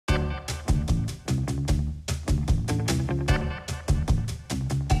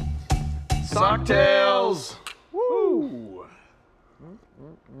SOCtails! Woo!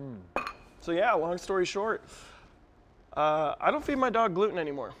 So yeah, long story short, I don't feed my dog gluten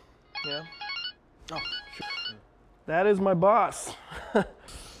anymore. Yeah. Oh, shoot. That is my boss.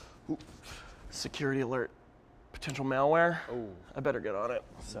 Ooh. Security alert. Potential malware. Oh, I better get on it.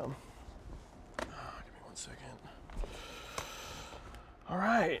 So, give me 1 second. All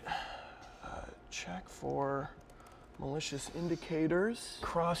right. Check for malicious indicators.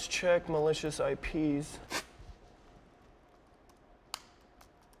 Cross-check malicious IPs.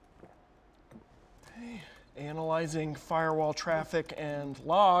 Okay. Analyzing firewall traffic and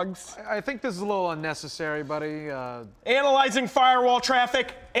logs. I think this is a little unnecessary, buddy. Analyzing firewall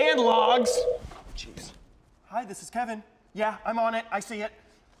traffic and logs. Jeez. Hi, this is Kevin. Yeah, I'm on it. I see it.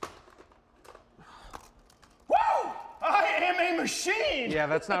 Whoa! I am a machine! Yeah,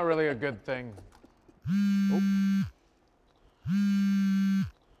 that's not really a good thing. Oh.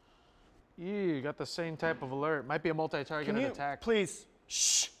 You got the same type of alert. Might be a multi-targeted attack. Please,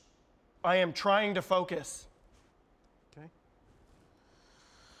 shh. I am trying to focus. Okay.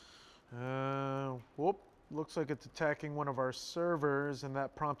 Whoop. Looks like it's attacking one of our servers, and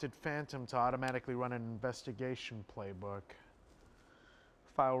that prompted Phantom to automatically run an investigation playbook.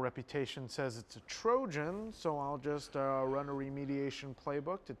 File reputation says it's a Trojan, so I'll just run a remediation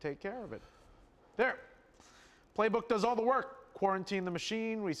playbook to take care of it. There. Playbook does all the work. Quarantine the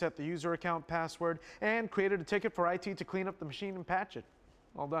machine, reset the user account password, and created a ticket for IT to clean up the machine and patch it.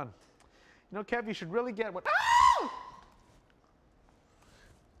 All done. You know, Kev, you should really get what...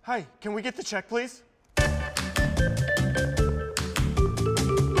 Hi, can we get the check, please?